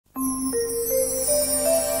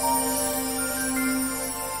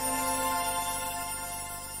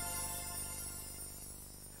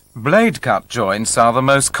Blade cut joints are the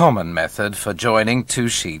most common method for joining two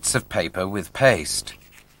sheets of paper with paste.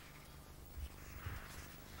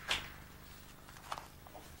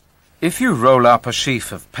 If you roll up a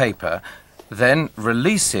sheaf of paper, then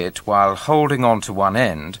release it while holding on to one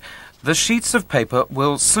end, the sheets of paper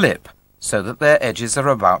will slip so that their edges are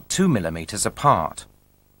about 2 millimeters apart.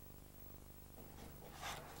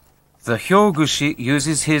 The hyogushi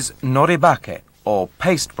uses his noribake, or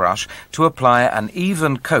paste brush, to apply an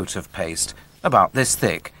even coat of paste, about this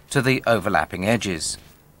thick, to the overlapping edges.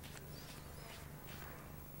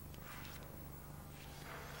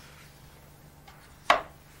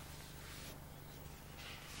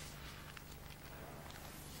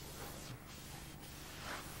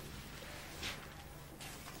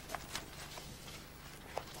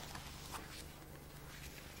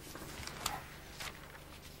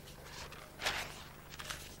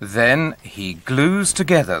 Then he glues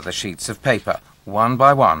together the sheets of paper, one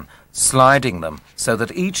by one, sliding them so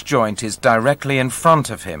that each joint is directly in front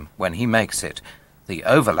of him when he makes it. The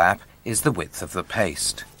overlap is the width of the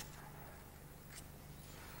paste.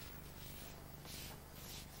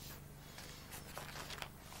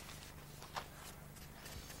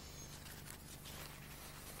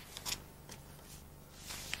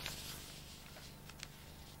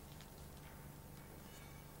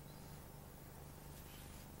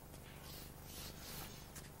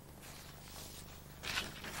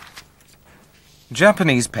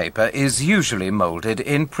 Japanese paper is usually molded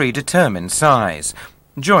in predetermined size.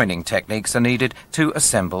 Joining techniques are needed to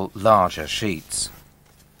assemble larger sheets.